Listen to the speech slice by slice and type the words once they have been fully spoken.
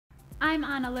I'm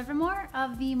Anna Livermore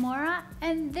of V.Mora,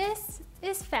 and this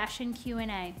is Fashion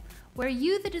Q&A, where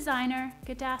you, the designer,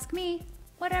 get to ask me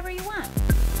whatever you want.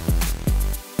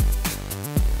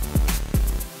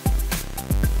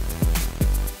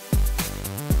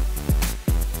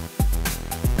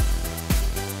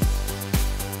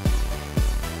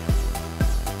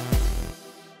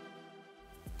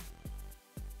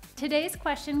 Today's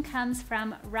question comes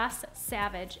from Russ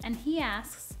Savage, and he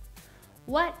asks,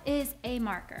 what is a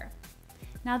marker?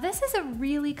 Now, this is a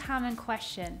really common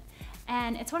question,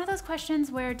 and it's one of those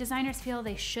questions where designers feel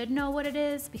they should know what it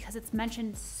is because it's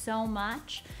mentioned so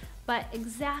much, but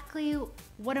exactly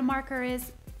what a marker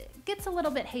is gets a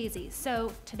little bit hazy.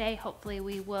 So today, hopefully,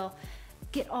 we will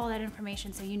get all that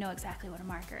information so you know exactly what a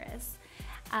marker is.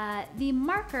 The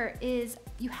marker is,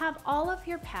 you have all of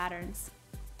your patterns,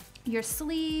 your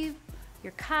sleeve,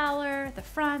 your collar, the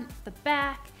front, the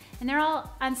back, and they're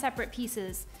all on separate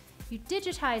pieces. You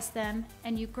digitize them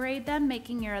and you grade them,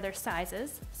 making your other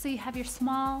sizes. So you have your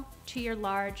small to your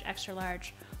large, extra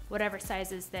large, whatever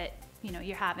sizes that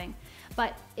you're having.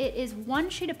 But it is one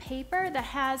sheet of paper that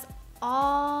has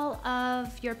all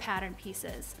of your pattern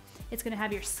pieces. It's gonna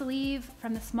have your sleeve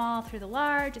from the small through the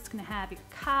large. It's gonna have your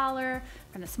collar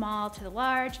from the small to the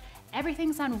large.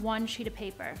 Everything's on one sheet of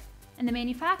paper. And the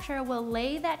manufacturer will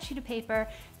lay that sheet of paper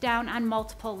down on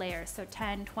multiple layers, so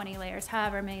 10, 20 layers,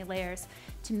 however many layers,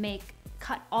 to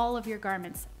cut all of your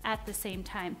garments at the same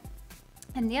time.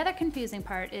 And the other confusing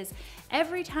part is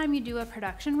every time you do a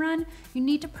production run, you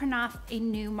need to print off a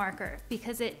new marker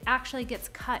because it actually gets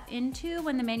cut into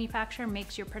when the manufacturer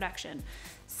makes your production.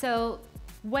 So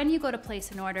when you go to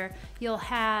place an order, you'll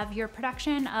have your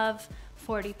production of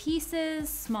 40 pieces,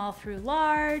 small through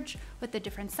large, with the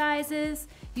different sizes.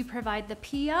 You provide the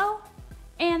PO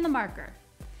and the marker.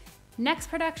 Next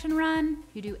production run,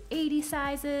 you do 80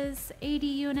 sizes, 80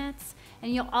 units,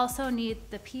 and you'll also need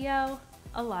the PO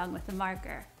along with the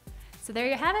marker. So there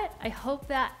you have it. I hope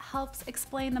that helps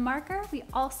explain the marker. We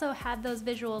also had those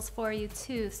visuals for you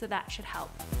too, so that should help.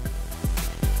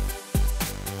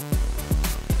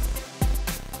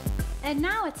 And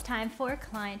now it's time for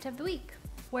Client of the Week,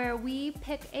 where we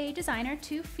pick a designer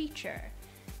to feature.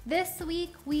 This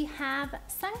week we have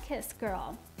Sunkissed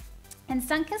Girl. And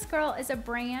Sunkissed Girl is a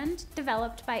brand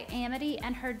developed by Amity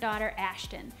and her daughter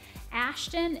Ashton.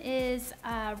 Ashton is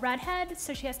a redhead,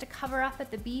 so she has to cover up at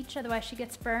the beach, otherwise she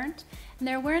gets burnt. And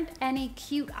there weren't any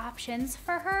cute options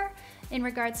for her in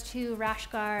regards to rash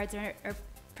guards or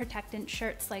protectant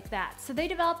shirts like that. So they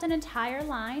developed an entire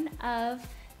line of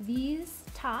these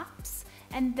tops,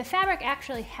 and the fabric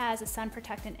actually has a sun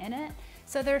protectant in it.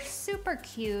 So they're super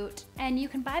cute, and you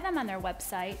can buy them on their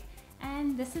website.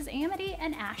 And this is Amity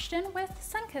and Ashton with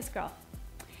Sunkissed Girl.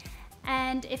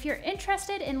 And if you're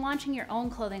interested in launching your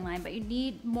own clothing line, but you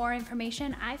need more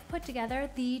information, I've put together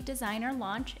the Designer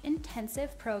Launch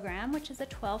Intensive program, which is a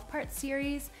 12-part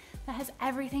series that has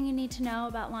everything you need to know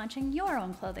about launching your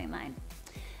own clothing line.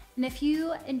 And if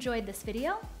you enjoyed this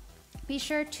video, be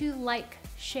sure to like,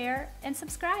 share, and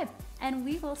subscribe, and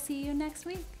we will see you next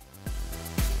week.